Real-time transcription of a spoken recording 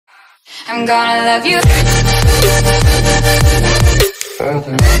I'm gonna love you.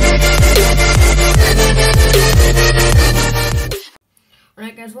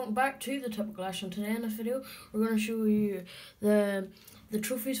 Alright guys, welcome back to the Typical Ash, and today in this video we're going to show you the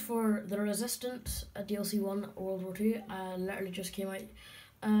trophies for the Resistance DLC1 World War II. Literally just came out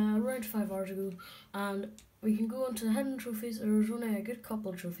around 5 hours ago, and we can go into the hidden trophies. There's only a good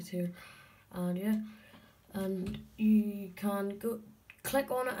couple of trophies here, and yeah, and you can go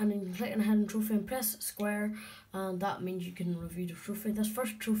click on it and you can click on the hidden trophy and press square, and that means you can review the trophy. This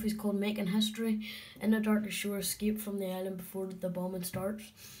first trophy is called Making History. In the darkest shore, escape from the island before the bombing starts.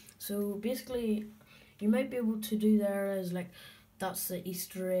 So basically you might be able to do there is like that's the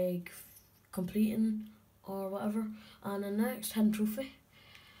Easter egg completing or whatever. And the next hidden trophy,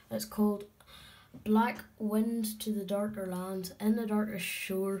 it's called Black Winds to the Darker Lands. In the darkest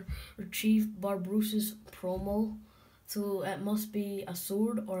shore, retrieve Barbarossa's promo. So it must be a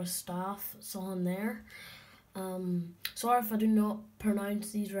sword or a staff, something there. Sorry if I do not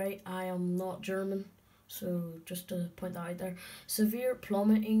pronounce these right, I am not German, so just to point that out there. Severe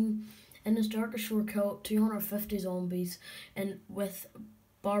plummeting. In this darkest shore, kill 250 zombies and with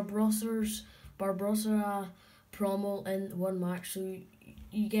Barbarossa promo in one match. So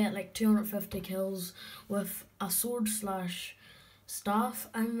you get like 250 kills with a sword slash staff,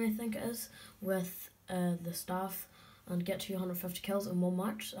 I think it is, with the staff, and get 250 kills in one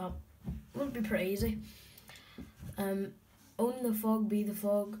match. That would be pretty easy. Own the fog, be the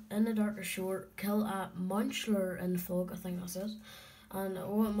fog. In the darkest shore, kill a Munchler in the fog, I think that's it. And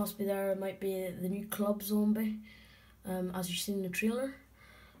what must be there, it might be the new club zombie, as you've seen in the trailer.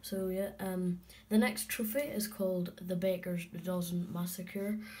 So yeah, the next trophy is called the Baker's Dozen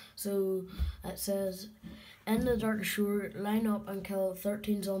Massacre. So it says, in the darkest shore, line up and kill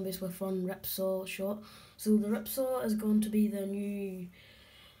 13 zombies with one ripsaw shot. So the ripsaw is going to be the new,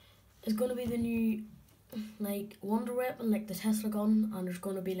 like wonder weapon, like the Tesla gun, and there's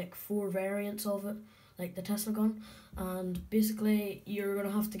going to be like 4 variants of it, like the Tesla gun. And basically you're going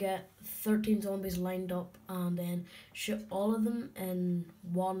to have to get 13 zombies lined up and then shoot all of them in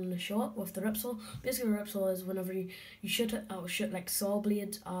one shot with the ripsaw. Basically the ripsaw is whenever you shoot it, it'll shoot like saw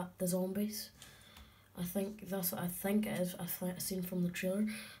blades at the zombies. I think that's what I think it is. I've seen from the trailer.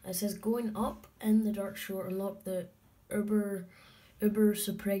 It says, going up in the dark shore, unlock the Uber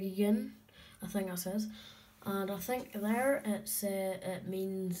Supregigen, I think that says. And I think there it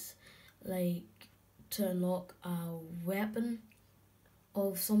means like to unlock a weapon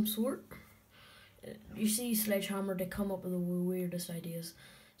of some sort. You see Sledgehammer, they come up with the weirdest ideas.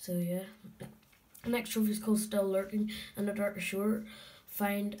 So yeah. Next trophy is called Still Lurking. In the darkest shore,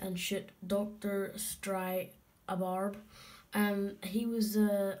 find and shoot Dr. Stry-Abarb. He was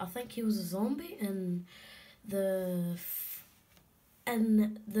I think he was a zombie in the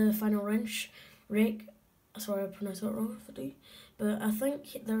final rake. Sorry I pronounced that wrong if I do. But I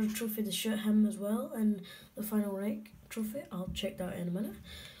think there's a trophy to shoot him as well in the final rake trophy. I'll check that in a minute.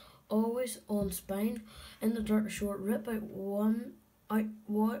 Always on spine. In the darkest shore, rip out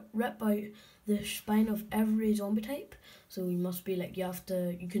the spine of every zombie type. So you must be like,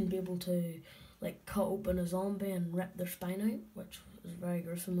 you can be able to like cut open a zombie and rip their spine out, which is very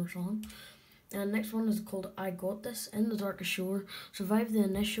gruesome or something. And next one is called I Got This. In the darkest shore, survive the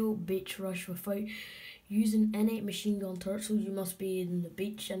initial beach rush without using any machine gun turrets. So you must be in the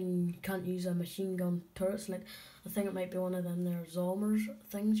beach and you can't use a machine gun turrets. Like I think it might be one of them there Zommers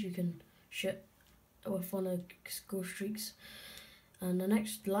things you can shoot with one of Ghost Streaks. And the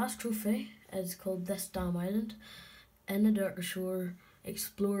last trophy is called This Damn Island. In the darkest shore,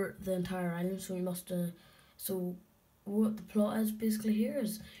 explore the entire island. So you must so what the plot is basically here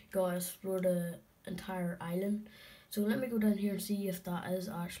is you gotta explore the entire island. So let me go down here and see if that is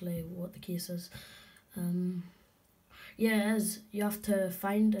actually what the case is. Yeah, it is. You have to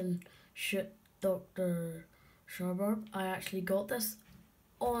find and shoot Dr. Stry-Abarb. I actually got this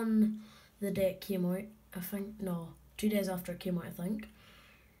on the day it came out, I think. No, 2 days after it came out, I think.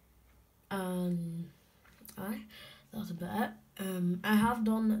 That's about it. I have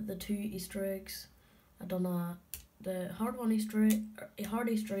done the 2 Easter eggs. I done the hard Easter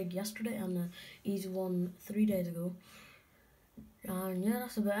egg yesterday and the easy one 3 days ago. And yeah,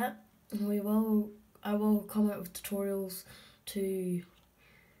 that's about it. I will come out with tutorials to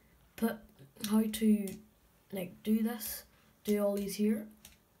put how to like do all these here.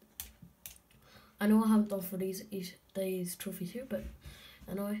 I know I haven't done for these trophies here, but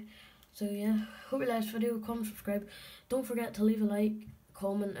anyway. So yeah, hope you like this video, comment, subscribe. Don't forget to leave a like,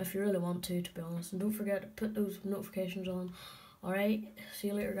 comment if you really want to be honest, and don't forget to put those notifications on. Alright, see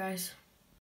you later guys.